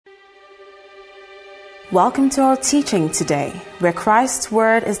Welcome to our teaching today, where Christ's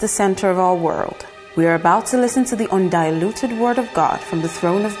Word is the center of our world. We are about to listen to the undiluted Word of God from the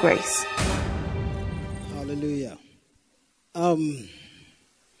throne of grace. Hallelujah. I'm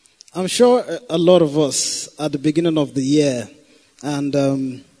sure a lot of us at the beginning of the year, and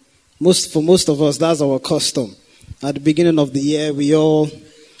for most of us, that's our custom. At the beginning of the year, we all,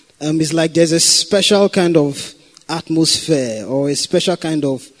 it's like there's a special kind of atmosphere or a special kind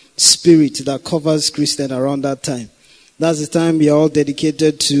of spirit that covers Christian around that time. That's the time we are all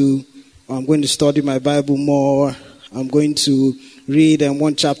dedicated to, I'm going to study my Bible more. I'm going to read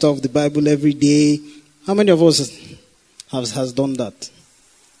one chapter of the Bible every day. How many of us has done that?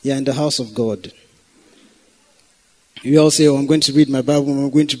 Yeah, in the house of God. We all say, I'm going to read my Bible. I'm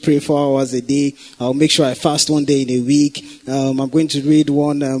going to pray 4 hours a day. I'll make sure I fast one day in a week. I'm going to read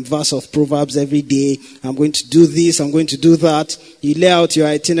one verse of Proverbs every day. I'm going to do this. I'm going to do that. You lay out your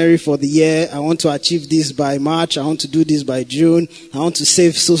itinerary for the year. I want to achieve this by March. I want to do this by June. I want to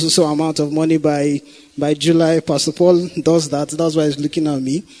save so amount of money by July. Pastor Paul does that. That's why he's looking at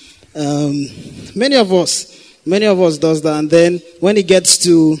me. Many of us does that. And then when it gets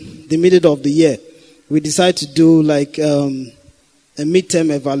to the middle of the year, we decide to do like a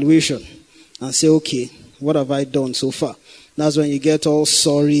midterm evaluation and say, okay, what have I done so far? That's when you get all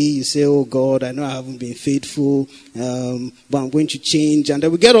sorry. You say, oh God, I know I haven't been faithful, but I'm going to change. And then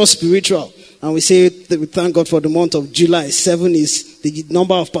we get all spiritual and we say, we thank God for the month of July. 7 is the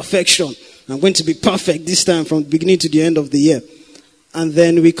number of perfection. I'm going to be perfect this time from the beginning to the end of the year. And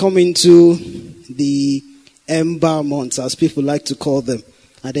then we come into the ember months, as people like to call them.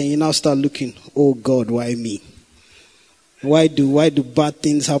 And then you now start looking, oh God, why me? Why do bad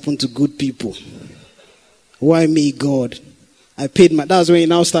things happen to good people? Why me, God? That's when you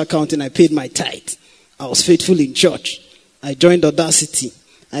now start counting, I paid my tithe. I was faithful in church. I joined Audacity.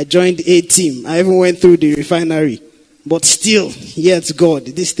 I joined A-Team. I even went through the refinery. But still, yet God,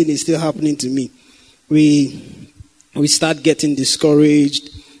 this thing is still happening to me. We start getting discouraged.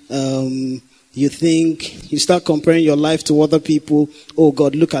 You start comparing your life to other people. Oh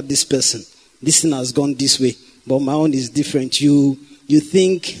God, look at this person. This thing has gone this way, but my own is different. You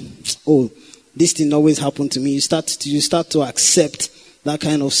think, oh, this thing always happened to me. You start to accept that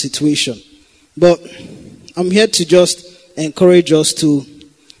kind of situation. But I'm here to just encourage us to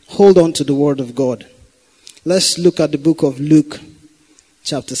hold on to the Word of God. Let's look at the book of Luke,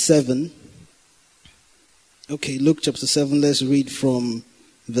 chapter 7. Okay, Luke chapter 7, let's read from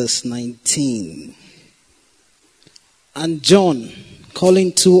verse 19. And John,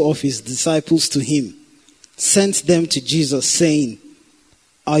 calling 2 of his disciples to him, sent them to Jesus, saying,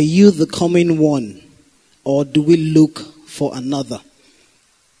 are you the coming one, or do we look for another?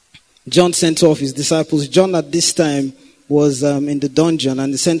 John sent 2 of his disciples. John at this time was in the dungeon,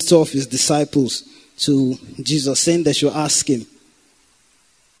 and he sent 2 of his disciples to Jesus, saying they should ask him,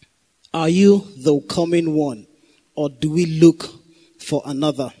 are you the coming one, or do we look for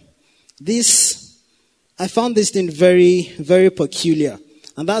another? I found this thing very, very peculiar.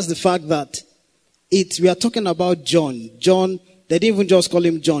 And that's the fact that we are talking about John. John, they didn't even just call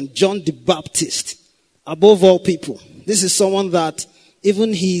him John the Baptist. Above all people. This is someone that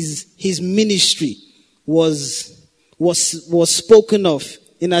even his ministry was spoken of.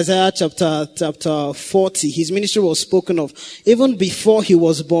 In Isaiah chapter 40, his ministry was spoken of. Even before he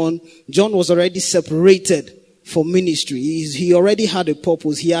was born, John was already separated for ministry. He already had a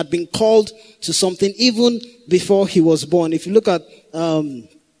purpose. He had been called to something even before he was born. If you look at the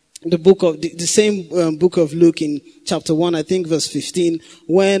same book of Luke in chapter 1, I think verse 15,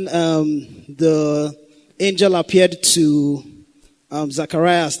 when the angel appeared to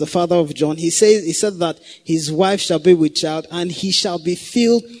Zacharias, the father of John, he said that his wife shall be with child and he shall be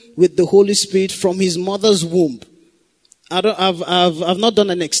filled with the Holy Spirit from his mother's womb. I've not done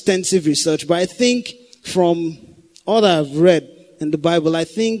an extensive research, but I think from all that I've read in the Bible, I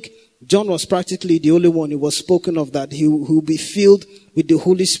think John was practically the only one who was spoken of that he will be filled with the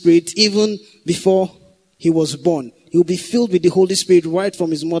Holy Spirit even before he was born. He will be filled with the Holy Spirit right from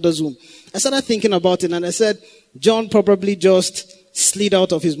his mother's womb. I started thinking about it and I said, John probably just slid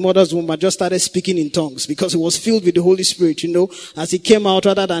out of his mother's womb and just started speaking in tongues because he was filled with the Holy Spirit, As he came out,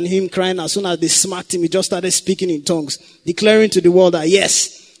 rather than him crying, as soon as they smacked him, he just started speaking in tongues, declaring to the world that,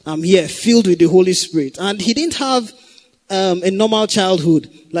 yes, I'm here, filled with the Holy Spirit. And he didn't have a normal childhood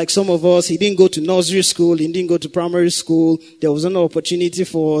like some of us. He didn't go to nursery school. He didn't go to primary school. There was no opportunity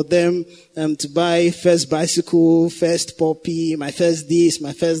for them to buy first bicycle, first puppy, my first this,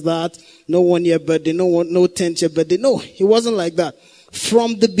 my first that. No 1-year birthday, no 10th year birthday. No, he wasn't like that.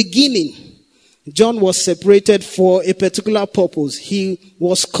 From the beginning, John was separated for a particular purpose. He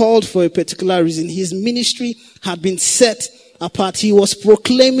was called for a particular reason. His ministry had been set apart. He was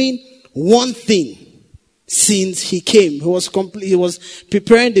proclaiming one thing since he came. He was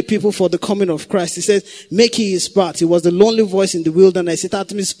preparing the people for the coming of Christ. He says, making his part. He was the lonely voice in the wilderness. It had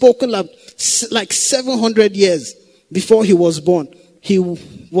been spoken like 700 years before he was born. He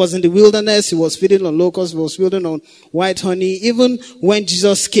was in the wilderness. He was feeding on locusts. He was feeding on white honey. Even when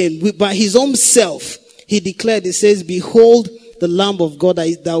Jesus came, by his own self, he declared, he says, behold the Lamb of God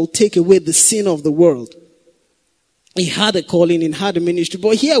that will take away the sin of the world. He had a calling, he had a ministry.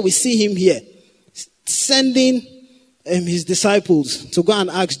 But here we see him here, sending his disciples to go and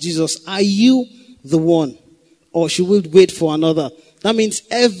ask Jesus, are you the one? Or should we wait for another? That means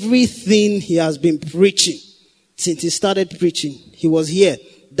everything he has been preaching, since he started preaching, he was here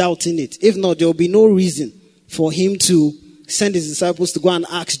doubting it. If not, there will be no reason for him to send his disciples to go and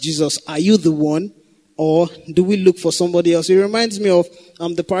ask Jesus, are you the one? Or do we look for somebody else? It reminds me of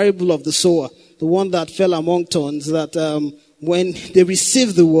the parable of the sower, the one that fell among thorns, that when they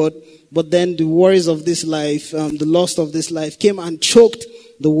received the word, but then the worries of this life, the lust of this life came and choked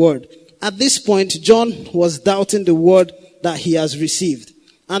the word. At this point, John was doubting the word that he has received.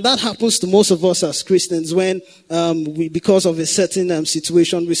 And that happens to most of us as Christians when, because of a certain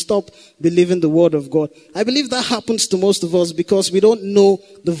situation, we stop believing the word of God. I believe that happens to most of us because we don't know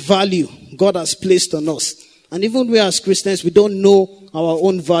the value God has placed on us. And even we as Christians, we don't know our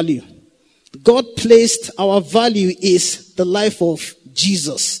own value. God placed, our value is the life of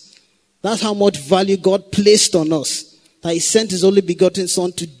Jesus. That's how much value God placed on us. That he sent his only begotten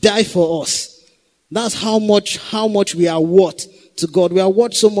son to die for us. That's how much we are worth to God. We are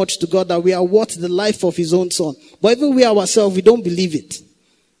worth so much to God that we are worth the life of his own son. But even we ourselves, we don't believe it.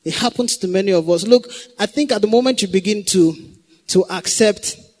 It happens to many of us. Look, I think at the moment you begin to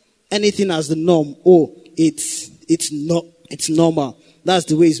accept anything as the norm, it's normal. That's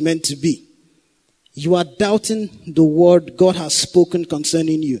the way it's meant to be. You are doubting the word God has spoken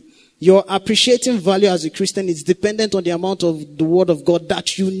concerning you. Your appreciating value as a Christian is dependent on the amount of the word of God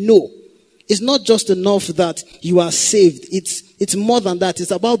that you know. It's not just enough that you are saved. It's more than that.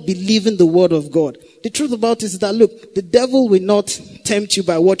 It's about believing the word of God. The truth about it is that, look, the devil will not tempt you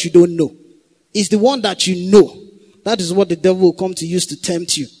by what you don't know. It's the one that you know. That is what the devil will come to use to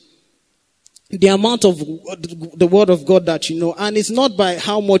tempt you. The amount of the word of God that you know. And it's not by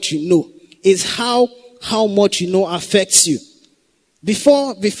how much you know. It's how much you know affects you.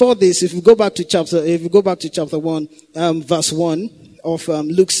 Before this, if you go back to chapter 1, verse 1 of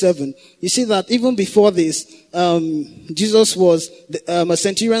Luke 7, you see that even before this, Jesus was, a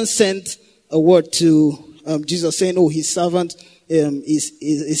centurion sent a word to Jesus saying, oh, his servant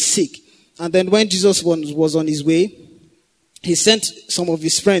is sick. And then when Jesus was on his way, he sent some of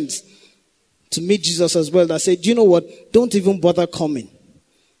his friends to meet Jesus as well that said, do you know what? Don't even bother coming.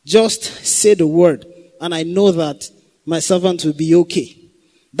 Just say the word, and I know that my servant will be okay.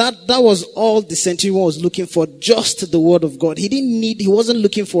 That was all the centurion was looking for, just the word of God. He wasn't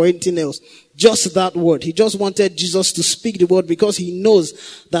looking for anything else. Just that word. He just wanted Jesus to speak the word because he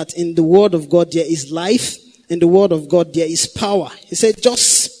knows that in the word of God there is life. In the word of God there is power. He said,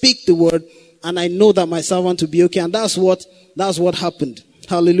 just speak the word and I know that my servant will be okay. And that's what happened.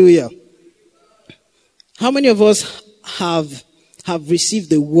 Hallelujah. How many of us have received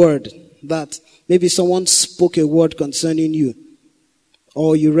the word that maybe someone spoke a word concerning you?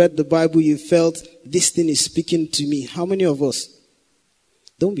 Or you read the Bible, you felt this thing is speaking to me. How many of us?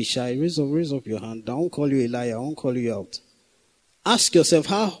 Don't be shy. Raise up your hand. I won't call you a liar. I won't call you out. Ask yourself,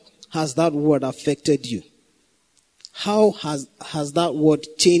 how has that word affected you? How has that word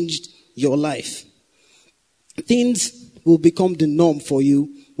changed your life? Things will become the norm for you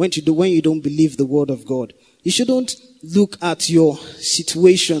when you don't believe the word of God. You shouldn't look at your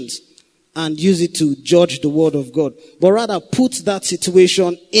situations and use it to judge the word of God, but rather put that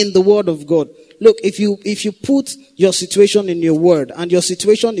situation in the word of God. Look, if you put your situation in your word and your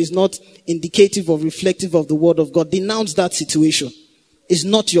situation is not indicative or reflective of the word of God, denounce that situation. It's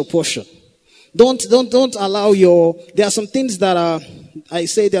not your portion. Don't allow there are some things that are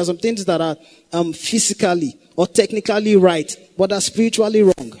physically or technically right, but are spiritually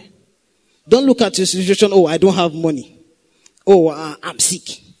wrong. Don't look at your situation, oh, I don't have money. Oh, I'm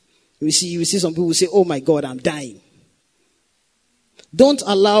sick. You see some people say, oh my God, I'm dying. Don't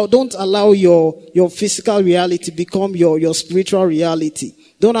allow your physical reality become your spiritual reality.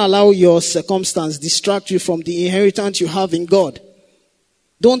 Don't allow your circumstance distract you from the inheritance you have in God.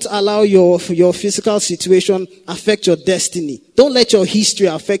 Don't allow your physical situation affect your destiny. Don't let your history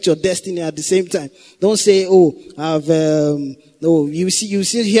affect your destiny at the same time. Don't say, oh, No, you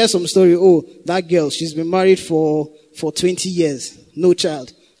hear some story. Oh, that girl, she's been married for 20 years, no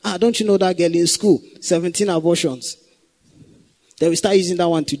child. Don't you know that girl in school? 17 abortions. They will start using that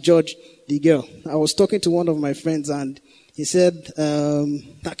one to judge the girl. I was talking to one of my friends and he said,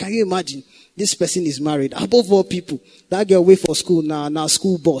 can you imagine? This person is married. Above all people, that girl wait for school now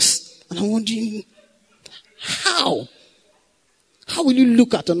school boss. And I'm wondering, how? How will you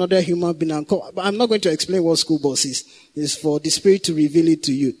look at another human being and call? I'm not going to explain what school boss is. It's for the Spirit to reveal it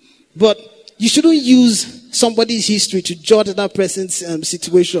to you. But you shouldn't use somebody's history to judge that person's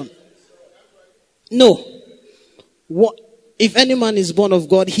situation. No. If any man is born of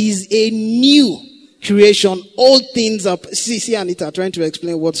God, he is a new creation. All things are... See Anita trying to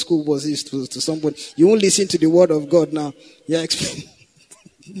explain what school boss is to somebody. You won't listen to the word of God now. Yeah, explain.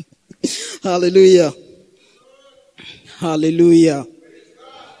 Hallelujah. Hallelujah.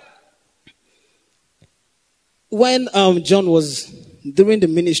 When John was during the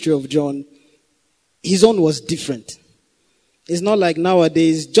ministry of John, his own was different. It's not like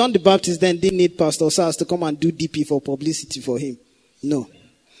nowadays. John the Baptist then didn't need Pastor Sars to come and do DP for publicity for him. No.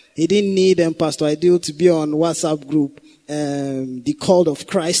 He didn't need Pastor Ideal to be on WhatsApp group, the Call of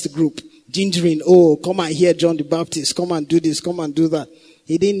Christ group, gingering, come and hear John the Baptist, come and do this, come and do that.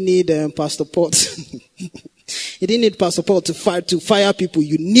 He didn't need Pastor Paul. He didn't need Pastor Paul to fire people.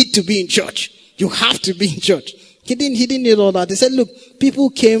 You need to be in church. You have to be in church. He didn't need all that. He said, look, people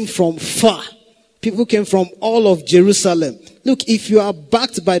came from far. People came from all of Jerusalem. Look, if you are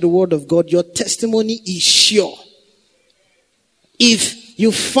backed by the word of God, your testimony is sure. If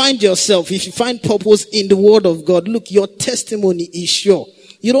you find purpose in the word of God, look, your testimony is sure.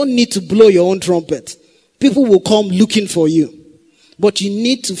 You don't need to blow your own trumpet. People will come looking for you. But you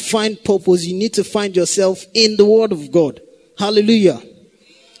need to find purpose. You need to find yourself in the word of God. Hallelujah.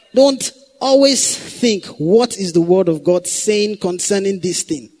 Don't always think, what is the word of God saying concerning this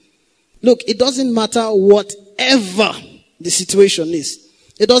thing? Look, it doesn't matter whatever the situation is.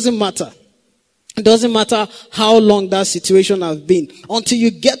 It doesn't matter. It doesn't matter how long that situation has been. Until you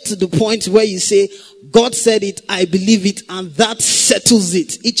get to the point where you say, God said it, I believe it, and that settles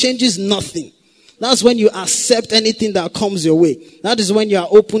it. It changes nothing. That's when you accept anything that comes your way. That is when you are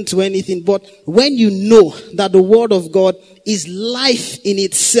open to anything. But when you know that the word of God is life in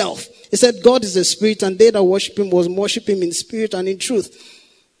itself. He said God is a spirit, and they that worship him must worship him in spirit and in truth.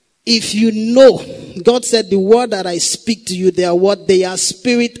 If you know, God said the word that I speak to you, they are what? They are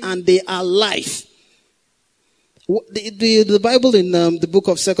spirit and they are life. The Bible in the book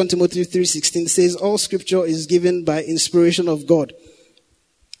of 2 Timothy 3:16 says all scripture is given by inspiration of God.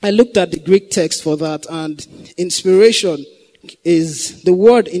 I looked at the Greek text for that, and inspiration is, the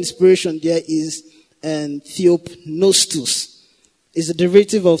word inspiration there is theopnostos. It's a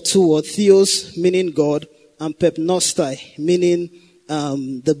derivative of two words, theos meaning God and pepnostai meaning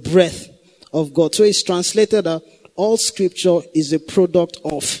the breath of God. So it's translated that all scripture is a product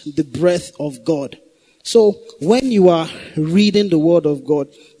of the breath of God. So when you are reading the word of God,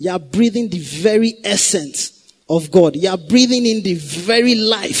 you are breathing the very essence of God. You are breathing in the very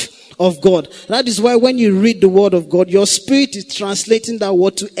life of God. That is why when you read the word of God, your spirit is translating that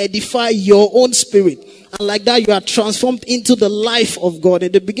word to edify your own spirit. And like that, you are transformed into the life of God.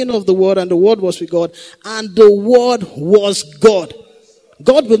 In the beginning of the word, and the word was with God, and the word was God.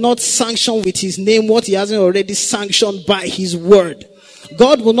 God will not sanction with his name what he hasn't already sanctioned by his word.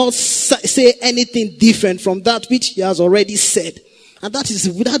 God will not say anything different from that which he has already said. And that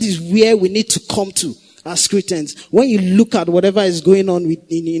is where we need to come to as Christians. When you look at whatever is going on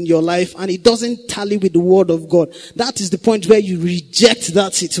in your life and it doesn't tally with the word of God, that is the point where you reject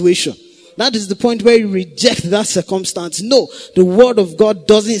that situation. That is the point where you reject that circumstance. No, the word of God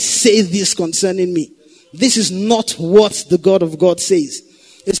doesn't say this concerning me. This is not what the God of God says.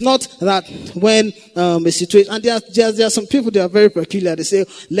 It's not that when a situation, and there are some people that are very peculiar. They say,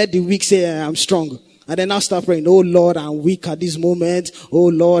 let the weak say I am strong. And then I'll start praying, oh Lord, I'm weak at this moment. Oh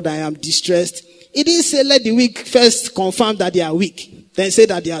Lord, I am distressed. It didn't say let the weak first confirm that they are weak, then say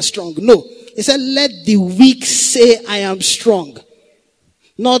that they are strong. No. It said let the weak say I am strong.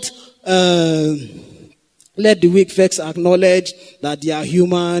 Not let the weak first acknowledge that they are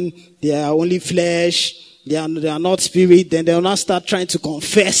human, they are only flesh, they are not spirit, then they will not start trying to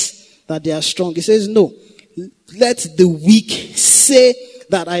confess that they are strong. He says, no. Let the weak say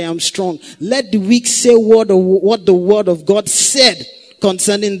that I am strong. Let the weak say what the word of God said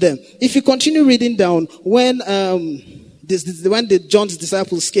concerning them. If you continue reading down, when John's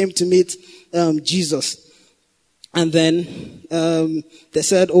disciples came to meet Jesus, and then they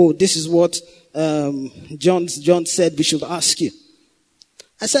said, oh, this is what John said we should ask you.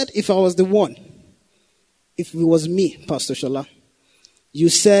 I said, if I was the one, if it was me, Pastor Shola, you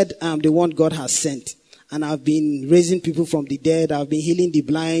said I'm the one God has sent, and I've been raising people from the dead, I've been healing the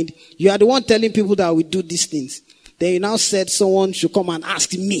blind. You are the one telling people that we do these things. Then you now said someone should come and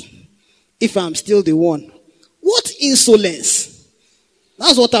ask me if I'm still the one. What insolence!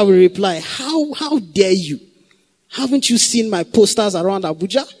 That's what I will reply. How dare you? Haven't you seen my posters around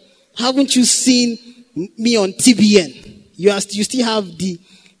Abuja? Haven't you seen me on TBN? You still have the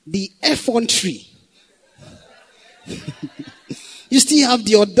effrontery. You still have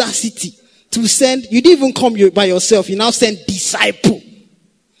the audacity to send. You didn't even come by yourself. You now send disciple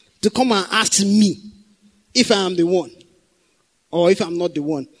to come and ask me if I am the one or if I'm not the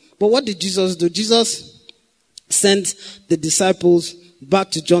one. But what did Jesus do? Jesus sent the disciples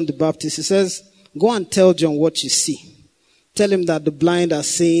back to John the Baptist. He says, go and tell John what you see. Tell him that the blind are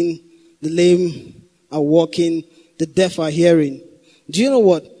seeing, the lame are walking, the deaf are hearing. Do you know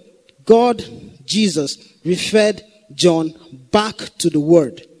what? God, Jesus, referred John back to the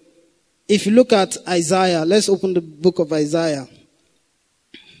word. If you look at Isaiah, let's open the book of Isaiah.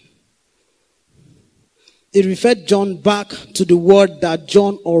 It referred John back to the word that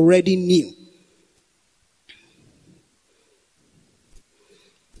John already knew.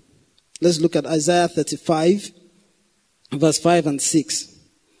 Let's look at Isaiah 35, verse 5 and 6.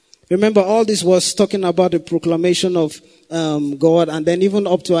 Remember, all this was talking about the proclamation of God, and then even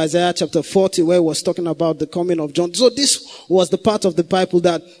up to Isaiah chapter 40, where it was talking about the coming of John. So this was the part of the Bible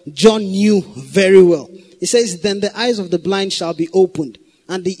that John knew very well. It says, then the eyes of the blind shall be opened,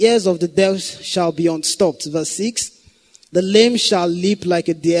 and the ears of the deaf shall be unstopped. Verse 6. The lame shall leap like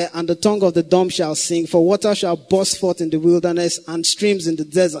a deer, and the tongue of the dumb shall sing, for water shall burst forth in the wilderness and streams in the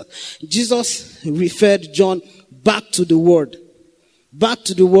desert. Jesus referred John back to the word. Back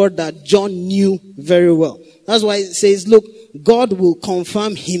to the word that John knew very well. That's why it says, look, God will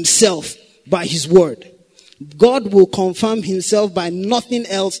confirm himself by his word. God will confirm himself by nothing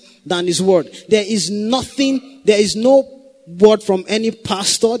else than his word. There is no word from any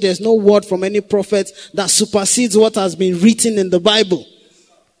pastor, there's no word from any prophet that supersedes what has been written in the Bible.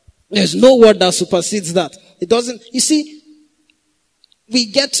 There's no word that supersedes that. It doesn't, you see,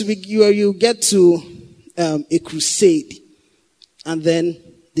 you get to a crusade, and then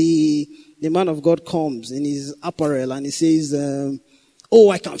the man of God comes in his apparel and he says,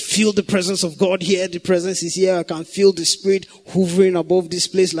 I can feel the presence of God here. The presence is here. I can feel the Spirit hovering above this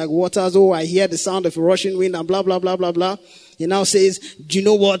place like waters. I hear the sound of a rushing wind and blah, blah, blah, blah, blah. He now says, do you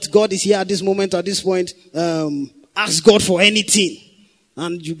know what? God is here at this moment, at this point. Ask God for anything.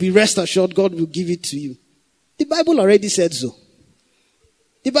 And you'll be rest assured God will give it to you. The Bible already said so.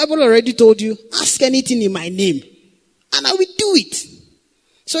 The Bible already told you, ask anything in my name, and I will do it.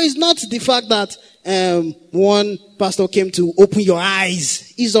 So it's not the fact that one pastor came to open your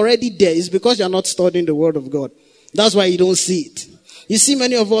eyes. He's already there. It's because you're not studying the word of God. That's why you don't see it. You see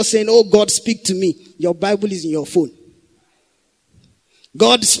many of us saying, God, speak to me. Your Bible is in your phone.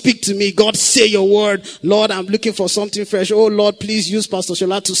 God, speak to me. God, say your word. Lord, I'm looking for something fresh. Oh, Lord, please use Pastor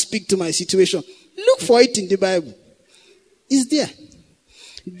Shola to speak to my situation. Look for it in the Bible. It's there.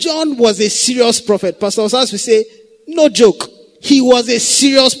 John was a serious prophet. Pastor Osas will say, no joke. He was a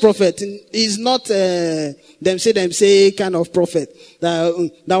serious prophet. He's not them say kind of prophet. That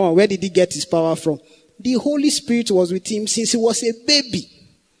one, where did he get his power from? The Holy Spirit was with him since he was a baby.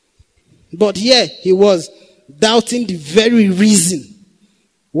 But here he was doubting the very reason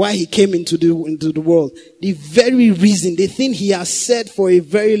why he came into the world. The very reason, the thing he has said for a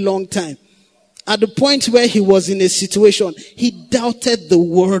very long time. At the point where he was in a situation, he doubted the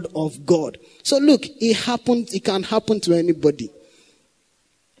word of God. So look, it can happen to anybody.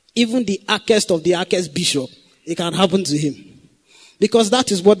 Even the archest of the archest bishop, it can happen to him. Because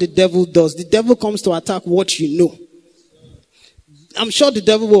that is what the devil does. The devil comes to attack what you know. I'm sure the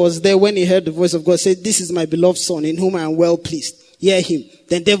devil was there when he heard the voice of God say, this is my beloved son in whom I am well pleased. Hear him.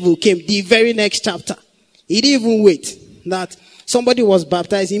 Then devil came. The very next chapter. He didn't even wait. That somebody was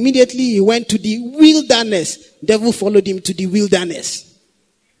baptized. Immediately he went to the wilderness. Devil followed him to the wilderness.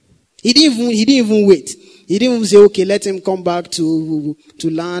 He didn't even wait. He didn't even say, okay, let him come back to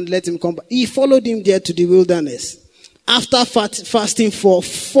land. Let him come back. He followed him there to the wilderness. After fasting for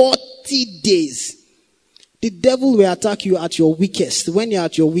 40 days, the devil will attack you at your weakest. When you're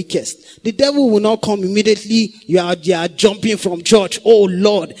at your weakest, the devil will not come immediately. You are jumping from church. Oh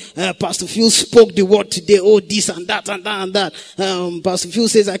Lord, Pastor Phil spoke the word today. Oh, this and that and that and that. Pastor Phil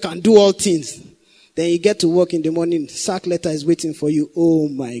says I can do all things. Then you get to work in the morning. Sack letter is waiting for you. Oh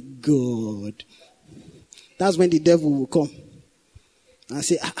my God. That's when the devil will come and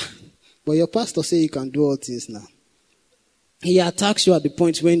say, but your pastor say you can do all things now. He attacks you at the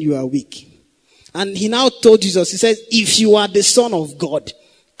point when you are weak. And he now told Jesus, he says, if you are the Son of God.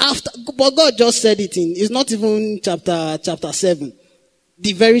 But God just said it it's not even chapter 7.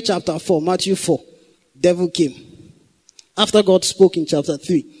 The very chapter 4, Matthew 4. Devil came. After God spoke in chapter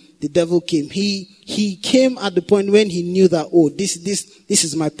 3, the devil came. He came at the point when he knew that, this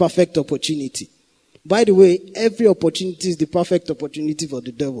is my perfect opportunity. By the way, every opportunity is the perfect opportunity for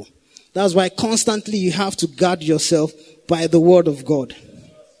the devil. That's why constantly you have to guard yourself by the word of God.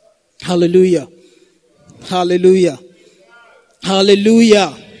 Hallelujah. Hallelujah.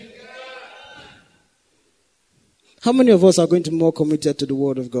 Hallelujah. How many of us are going to be more committed to the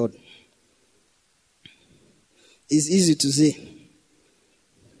word of God? It's easy to say.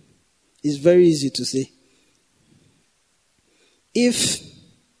 It's very easy to say. If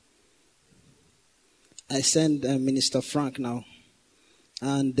I send Minister Frank now,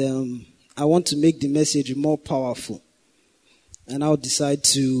 and I want to make the message more powerful, and I decide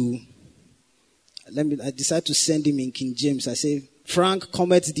to send him in King James. I say, Frank,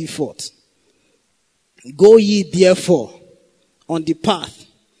 cometh thee forth. Go ye therefore on the path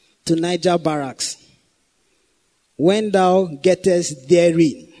to Niger Barracks. When thou gettest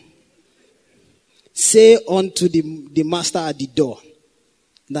therein, say unto the master at the door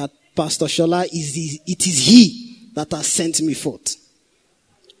that Pastor Sola it is he that has sent me forth.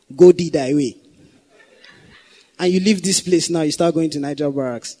 Go thee thy way. And you leave this place now, you start going to Niger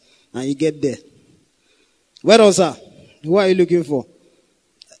Barracks, and you get there. Where else, sir? Who are you looking for?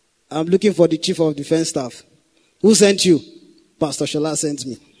 I'm looking for the Chief of Defense Staff. Who sent you? Pastor Sola sent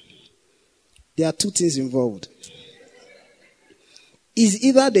me. There are two things involved. Is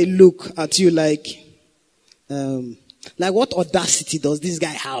either they look at you like what audacity does this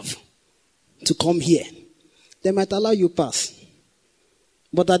guy have to come here? They might allow you pass.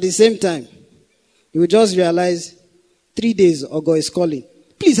 But at the same time, you will just realize 3 days Ogo is calling.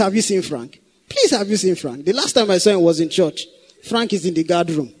 Please, have you seen Frank? Please, have you seen Frank? The last time I saw him was in church. Frank is in the guard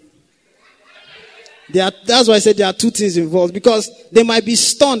room. That's why I said there are two things involved. Because they might be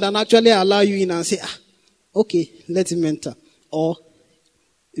stunned and actually allow you in and say, okay, let him enter. Or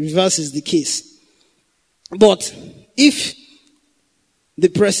reverse is the case. But if the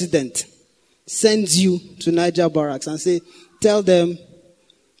president sends you to Niger Barracks and say, tell them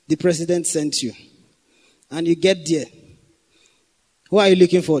the president sent you, and you get there, who are you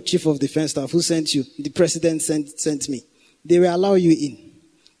looking for? Chief of Defense Staff. Who sent you? The president sent me. They will allow you in.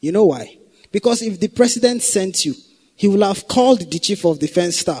 You know why? Because if the president sent you, he will have called the Chief of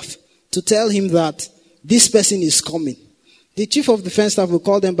Defense Staff to tell him that this person is coming. The Chief of Defense Staff will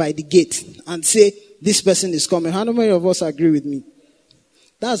call them by the gate and say, this person is coming. How many of us agree with me?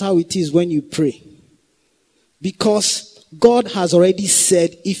 That's how it is when you pray. Because God has already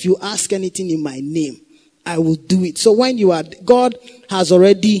said, if you ask anything in my name, I will do it. So when God has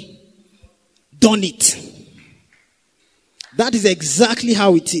already done it. That is exactly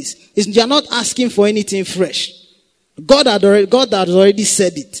how it is. You're not asking for anything fresh. God has already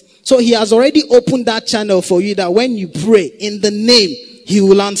said it. So he has already opened that channel for you that when you pray in the name, he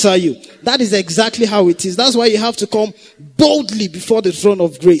will answer you. That is exactly how it is. That's why you have to come boldly before the throne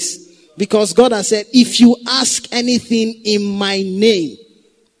of grace. Because God has said, if you ask anything in my name,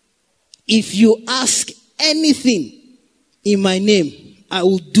 if you ask anything in my name, I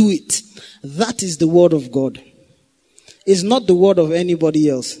will do it. That is the word of God. It's not the word of anybody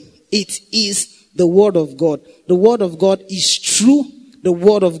else. It is the word of God. The word of God is true. The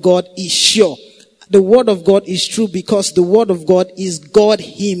word of God is sure. The word of God is true because the word of God is God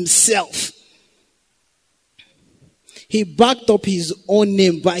himself. He backed up his own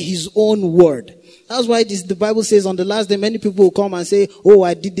name by his own word. That's why the Bible says on the last day, many people will come and say, oh,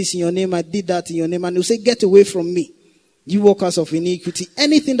 I did this in your name, I did that in your name. And they'll say, get away from me, you workers of iniquity.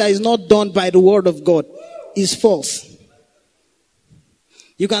 Anything that is not done by the word of God is false.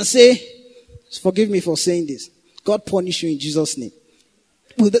 You can say, forgive me for saying this, God punish you in Jesus' name.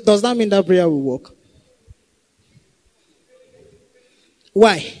 Does that mean that prayer will work?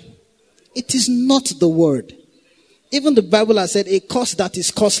 Why? It is not the word. Even the Bible has said, a curse that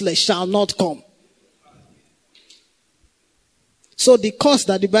is causeless shall not come. So the curse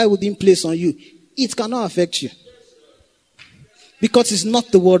that the Bible didn't place on you, it cannot affect you. Because it's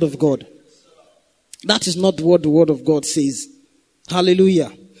not the word of God. That is not what the word of God says.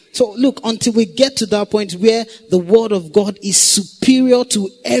 Hallelujah. So look, until we get to that point where the word of God is superior to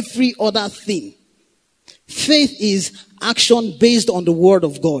every other thing. Faith is action based on the word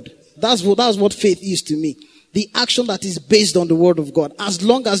of God. That's what faith is to me. The action that is based on the word of God. As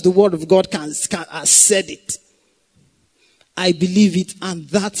long as the word of God has said it, I believe it, and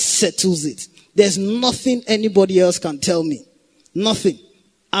that settles it. There's nothing anybody else can tell me. Nothing.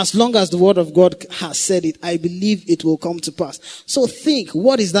 As long as the word of God has said it, I believe it will come to pass. So think,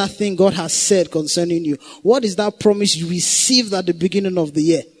 what is that thing God has said concerning you? What is that promise you received at the beginning of the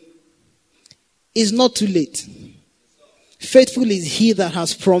year? It's not too late. Faithful is he that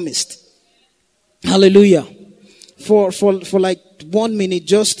has promised. Hallelujah. For like 1 minute,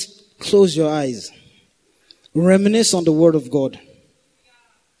 just close your eyes. Reminisce on the word of God.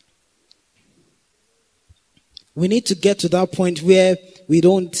 We need to get to that point where we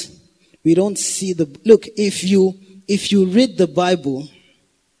don't see the look. If you read the Bible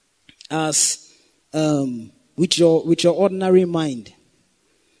as with your ordinary mind,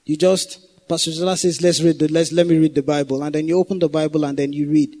 you just, Pastor Zola says, let me read the Bible, and then you open the Bible and then you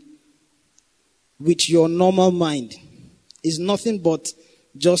read with your normal mind. It's nothing but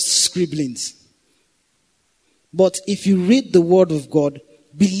just scribblings. But if you read the word of God,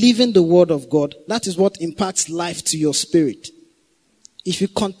 believe in the word of God, that is what imparts life to your spirit. If you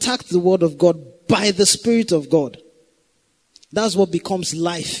contact the word of God by the Spirit of God, that's what becomes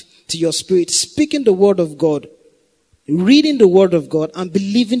life to your spirit. Speaking the word of God, reading the word of God, and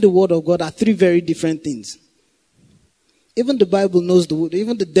believing the word of God are three very different things. Even the Bible knows the word,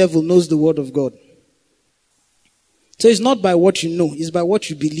 even the devil knows the word of God. So it's not by what you know, it's by what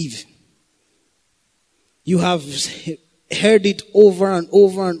you believe. You have heard it over and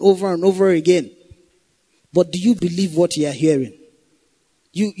over and over and over again. But do you believe what you are hearing?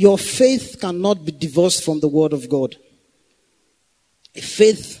 Your faith cannot be divorced from the word of God.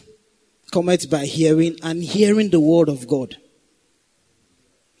 Faith comes by hearing, and hearing the word of God.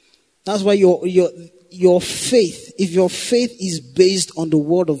 That's why your faith, if your faith is based on the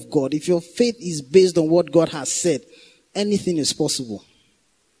word of God, if your faith is based on what God has said, anything is possible.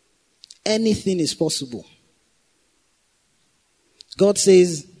 Anything is possible. God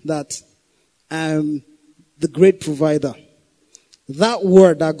says that I am the great provider. That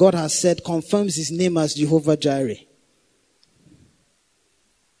word that God has said confirms his name as Jehovah Jireh.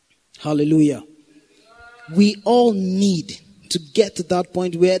 Hallelujah. We all need to get to that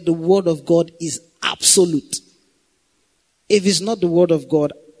point where the word of God is absolute. If it's not the word of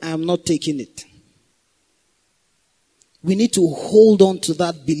God, I am not taking it. We need to hold on to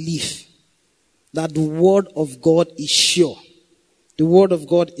that belief that the word of God is sure. The word of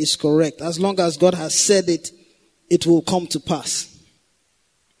God is correct. As long as God has said it, it will come to pass.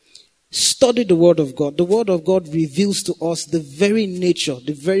 Study the word of God. The word of God reveals to us the very nature,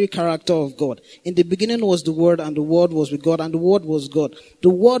 the very character of God. In the beginning was the word, and the word was with God, and the word was God. The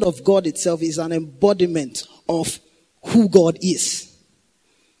word of God itself is an embodiment of who God is.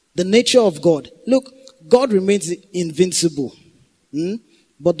 The nature of God. Look, God remains invincible.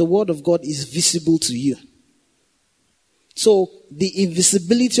 But the word of God is visible to you. So the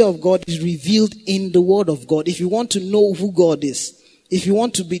invisibility of God is revealed in the word of God. If you want to know who God is, if you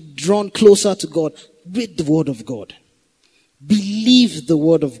want to be drawn closer to God, read the word of God. Believe the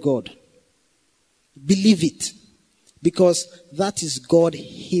word of God. Believe it. Because that is God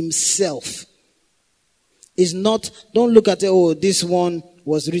himself. It's not, don't look at it, oh, this one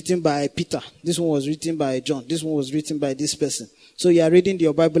was written by Peter. This one was written by John. This one was written by this person. So you are reading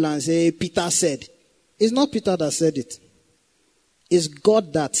your Bible and say, Peter said. It's not Peter that said it. It's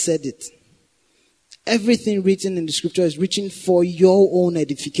God that said it. Everything written in the scripture is written for your own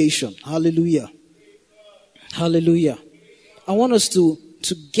edification. Hallelujah. Hallelujah. I want us to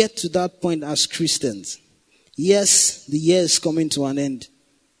get to that point as Christians. Yes, the year is coming to an end.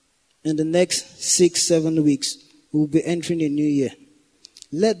 In the next 6-7 weeks, we'll be entering a new year.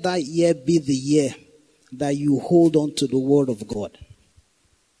 Let that year be the year that you hold on to the word of God.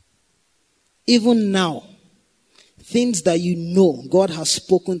 Even now, things that you know God has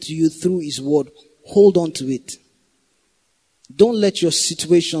spoken to you through his word, hold on to it. Don't let your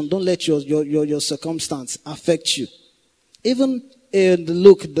situation, don't let your circumstance affect you. Even in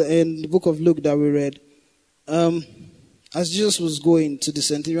the book of Luke that we read, as Jesus was going to the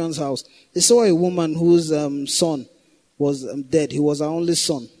centurion's house, they saw a woman whose son was dead. He was her only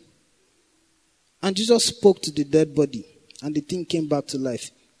son. And Jesus spoke to the dead body, and the thing came back to life.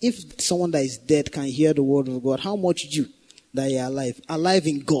 If someone that is dead can hear the word of God, how much you that are alive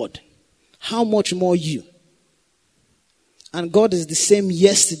in God, how much more you? And God is the same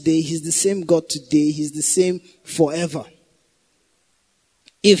yesterday, he's the same God today, he's the same forever.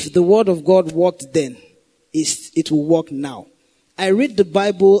 If the word of God worked then, it will work now. I read the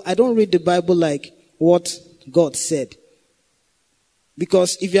Bible, I don't read the Bible like what God said.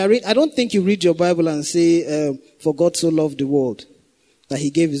 Because if you read, I don't think you read your Bible and say, for God so loved the world, that he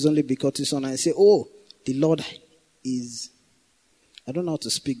gave his only begotten son, and say, oh, the Lord is, I don't know how to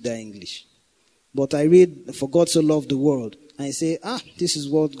speak that English. But I read, for God so loved the world. And I say, this is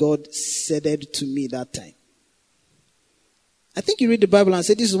what God said to me that time. I think you read the Bible and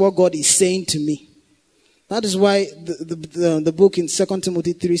say, this is what God is saying to me. That is why the book in 2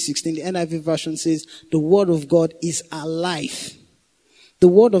 Timothy 3:16, the NIV version says, the word of God is alive. The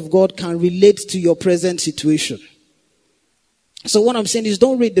word of God can relate to your present situation. So what I'm saying is,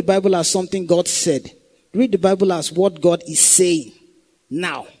 don't read the Bible as something God said. Read the Bible as what God is saying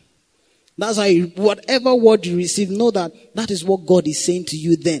now. That's why whatever word you receive, know that that is what God is saying to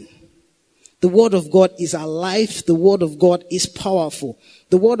you then. The word of God is alive. The word of God is powerful.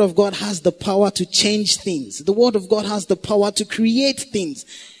 The word of God has the power to change things. The word of God has the power to create things.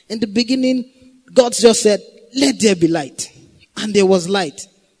 In the beginning, God just said, let there be light. And there was light.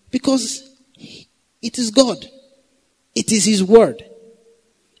 Because it is God. It is His word.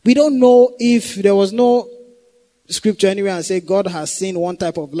 We don't know if there was no scripture anywhere and say God has seen one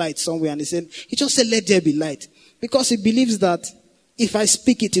type of light somewhere and He just said, let there be light. Because He believes that if I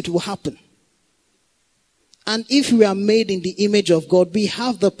speak it, it will happen. And if we are made in the image of God, we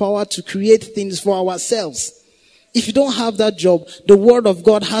have the power to create things for ourselves. If you don't have that job, the word of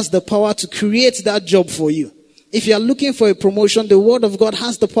God has the power to create that job for you. If you are looking for a promotion, the word of God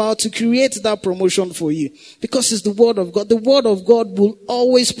has the power to create that promotion for you. Because it's the word of God. The word of God will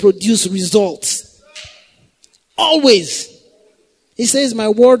always produce results. Always. He says, my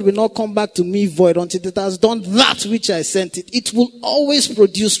word will not come back to me void until it has done that which I sent it. It will always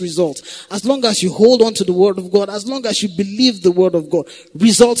produce results. As long as you hold on to the word of God, as long as you believe the word of God,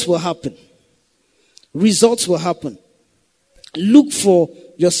 results will happen. Results will happen. Look for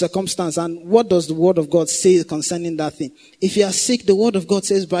your circumstance and what does the word of God say concerning that thing. If you are sick, the word of God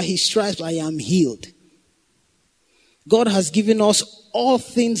says, by His stripes I am healed. God has given us all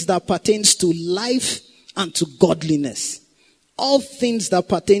things that pertains to life and to godliness. All things that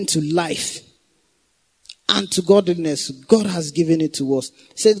pertain to life and to godliness, God has given it to us.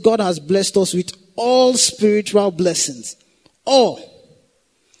 He said God has blessed us with all spiritual blessings. All.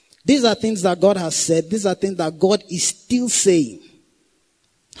 These are things that God has said. These are things that God is still saying.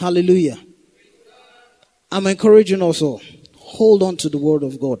 Hallelujah. I'm encouraging also, hold on to the word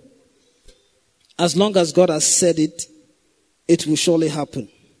of God. As long as God has said it, it will surely happen.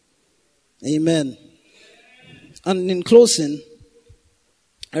 Amen. And in closing,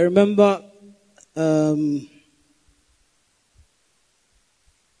 I remember, I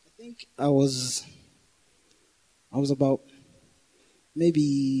think I was about, by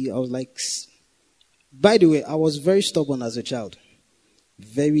the way, I was very stubborn as a child.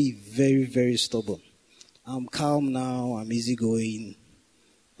 Very, very, very stubborn. I'm calm now, I'm easygoing.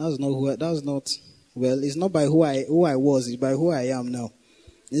 It's not by who I was, it's by who I am now.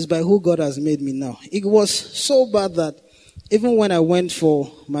 It's by who God has made me now. It was so bad that even when I went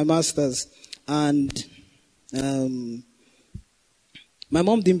for my master's and my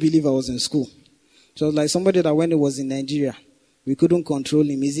mom didn't believe I was in school. She was like somebody that when he was in Nigeria, we couldn't control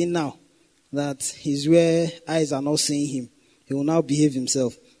him. Is it now that he's where eyes are not seeing him? He will now behave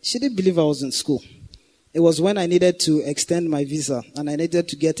himself. She didn't believe I was in school. It was when I needed to extend my visa and I needed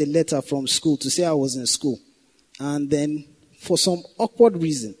to get a letter from school to say I was in school. And then for some awkward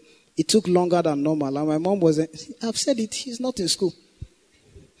reason, it took longer than normal. And my mom I've said it, he's not in school.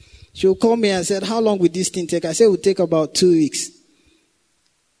 She will call me and said, how long will this thing take? I said, it will take about 2 weeks.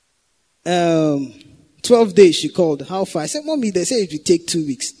 12 days she called. How far? I said, Mommy, they say it will take 2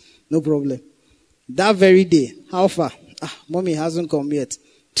 weeks. No problem. That very day, how far? Mommy hasn't come yet.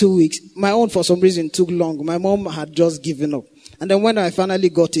 2 weeks. My own, for some reason, took long. My mom had just given up. And then when I finally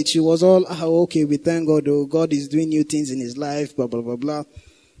got it, she was all, okay, we thank God. Oh, God is doing new things in his life, blah, blah, blah, blah.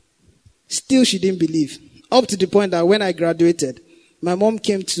 Still, she didn't believe. Up to the point that when I graduated, my mom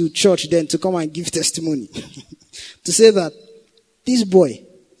came to church then to come and give testimony. To say that this boy,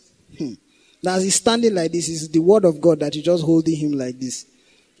 that he's standing like this, is the word of God that you're just holding him like this.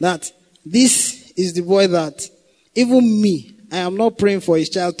 That this is the boy that even me, I am not praying for his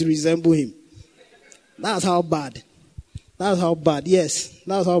child to resemble him. That's how bad. That's how bad. Yes,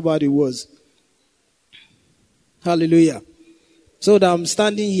 that's how bad it was. Hallelujah. So that I'm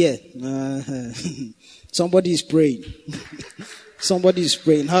standing here. Somebody is praying. Somebody is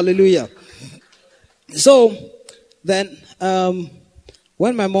praying. Hallelujah. So then,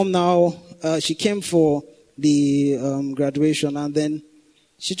 when my mom now, she came for the graduation, and then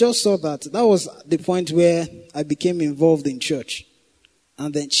she just saw that was the point where I became involved in church.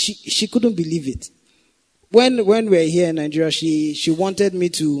 And then she couldn't believe it. When we were here in Nigeria, she wanted me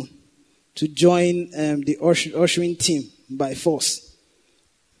to join the ushering team by force.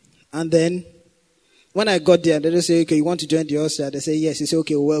 And then When I got there, they just say, okay, you want to join the usher? They say, yes. They say,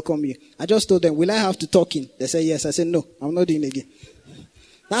 okay, we'll welcome you. I just told them, will I have to talk in? They say, yes. I said, no, I'm not doing it again.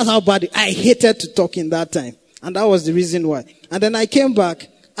 That's how bad I hated to talk in that time. And that was the reason why. And then I came back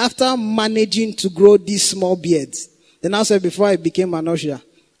after managing to grow these small beards. Then I said, before I became an usher,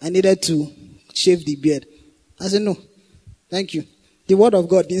 I needed to shave the beard. I said, no, thank you. The word of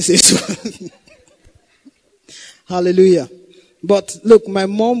God didn't say so. Hallelujah. But look, my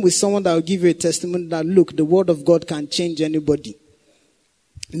mom was someone that will give you a testimony that, look, the word of God can change anybody.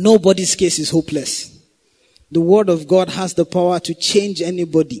 Nobody's case is hopeless. The word of God has the power to change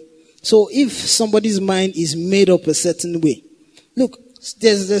anybody. So if somebody's mind is made up a certain way, look,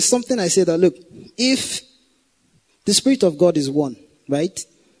 there's something I say that, look, if the Spirit of God is one, right?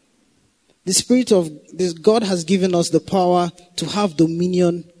 The Spirit of this God has given us the power to have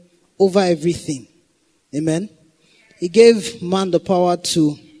dominion over everything. Amen. He gave man the power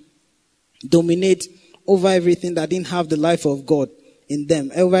to dominate over everything that didn't have the life of God in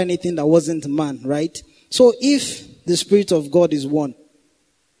them, over anything that wasn't man, right? So if the Spirit of God is one,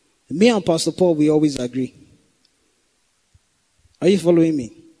 me and Pastor Paul, we always agree. Are you following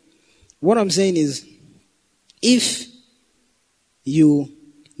me? What I'm saying is, if you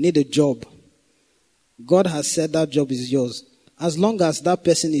need a job, God has said that job is yours. As long as that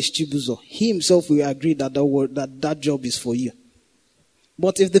person is Chibuzo, he himself will agree that that job is for you.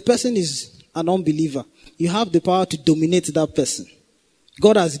 But if the person is an unbeliever, you have the power to dominate that person.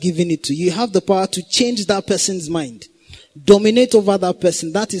 God has given it to you. You have the power to change that person's mind. Dominate over that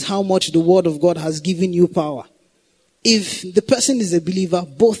person. That is how much the word of God has given you power. If the person is a believer,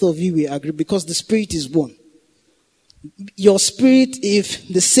 both of you will agree because the Spirit is one. Your spirit, if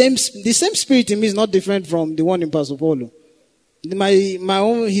the same spirit in me is not different from the one in Pastor Paulo. My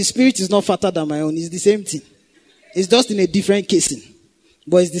own, his spirit is not fatter than my own. It's the same thing. It's just in a different casing.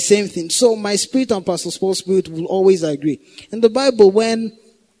 But it's the same thing. So my spirit and Pastor Paul's spirit will always agree. In the Bible, when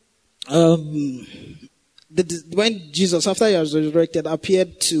Jesus, after he was resurrected,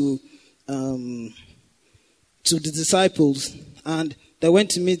 appeared to the disciples, and they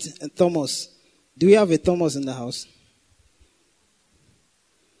went to meet Thomas. Do we have a Thomas in the house?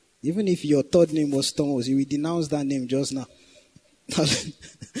 Even if your third name was Thomas, you will denounce that name just now.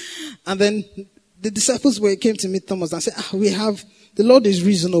 And then the disciples came to meet Thomas and said, the Lord is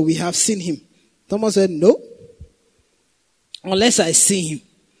risen, or we have seen him. Thomas said, no. Unless I see him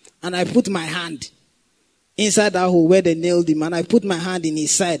and I put my hand inside that hole where they nailed him and I put my hand in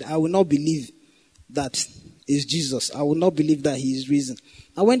his side, I will not believe that is Jesus. I will not believe that he is risen.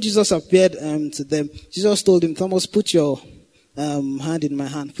 And when Jesus appeared to them, Jesus told him, Thomas, put your hand in my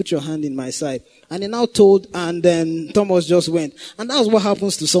hand, put your hand in my side. And he now told, and then Thomas just went. And that's what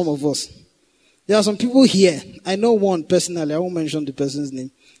happens to some of us. There are some people here, I know one personally, I won't mention the person's name,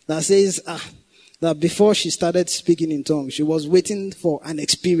 that says that before she started speaking in tongues, she was waiting for an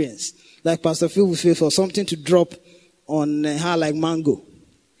experience. Like Pastor Phil will say, for something to drop on her like mango.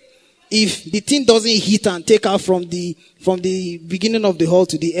 If the thing doesn't hit and take her from the beginning of the hall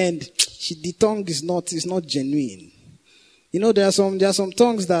to the end, the tongue is not genuine. You know, there are some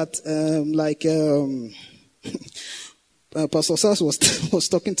tongues that, Pastor Sass was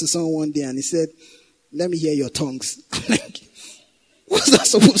talking to someone one day and he said, let me hear your tongues. I'm like, what's that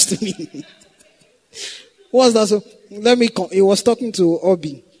supposed to mean? What's that so? He was talking to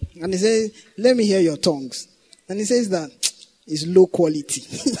Obi and he said, let me hear your tongues. And he says that it's low quality.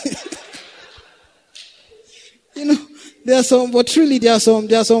 You know, there are some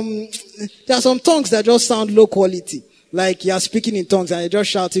tongues that just sound low quality. Like you are speaking in tongues and you're just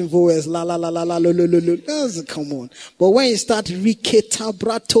shouting vowels, la la la la la lo lo lo lo. Come on. But when you start riketa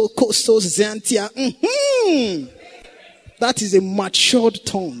brato koso zantia, that is a matured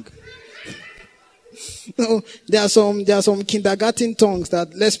tongue. No, there are some kindergarten tongues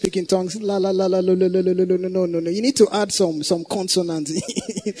that let's speak in tongues, la la la la lo lo lo lo lo lo no. You need to add some consonants.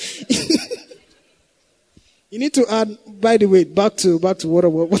 You need to add. By the way, back to what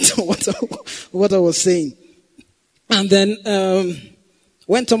I was saying. And then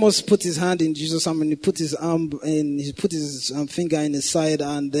when Thomas put his hand in Jesus' arm and he put his arm in, he put his finger in his side,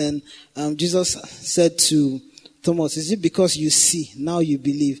 and then Jesus said to Thomas, "Is it because you see now you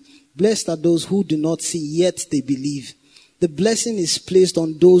believe? Blessed are those who do not see yet they believe." The blessing is placed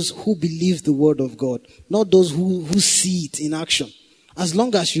on those who believe the word of God, not those who see it in action. As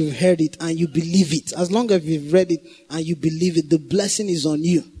long as you've heard it and you believe it, as long as you've read it and you believe it, the blessing is on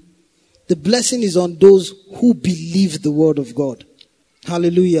you. The blessing is on those who believe the word of God.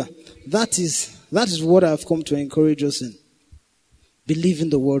 Hallelujah. That is what I've come to encourage us in. Believe in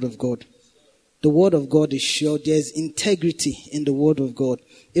the word of God. The word of God is sure. There's integrity in the word of God.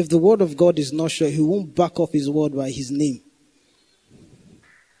 If the word of God is not sure, he won't back up his word by his name.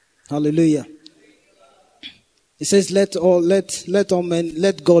 Hallelujah. It says, let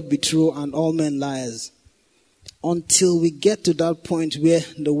God be true and all men liars. Until we get to that point where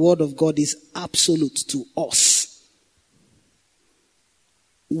the word of God is absolute to us.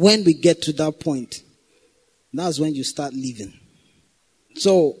 When we get to that point, that's when you start living.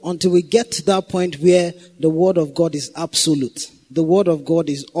 So, until we get to that point where the word of God is absolute, the word of God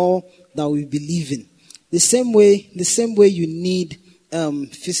is all that we believe in. The same way you need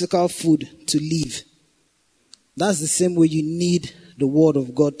physical food to live. That's the same way you need the word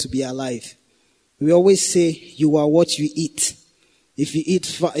of God to be alive. We always say you are what you eat. If you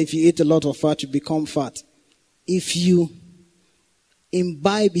eat a lot of fat, you become fat. If you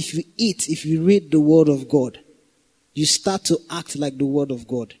imbibe, if you read the word of God, you start to act like the word of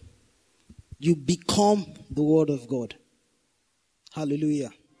God. You become the word of God.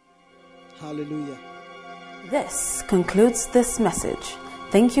 Hallelujah. Hallelujah. This concludes this message.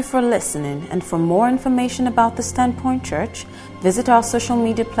 Thank you for listening, and for more information about the Standpoint Church, visit our social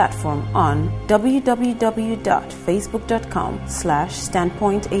media platform on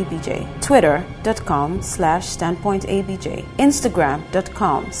www.facebook.com/standpointabj, twitter.com/standpointabj,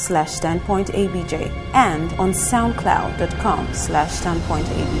 instagram.com/standpointabj, and on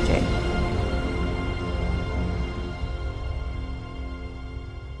soundcloud.com/standpointabj.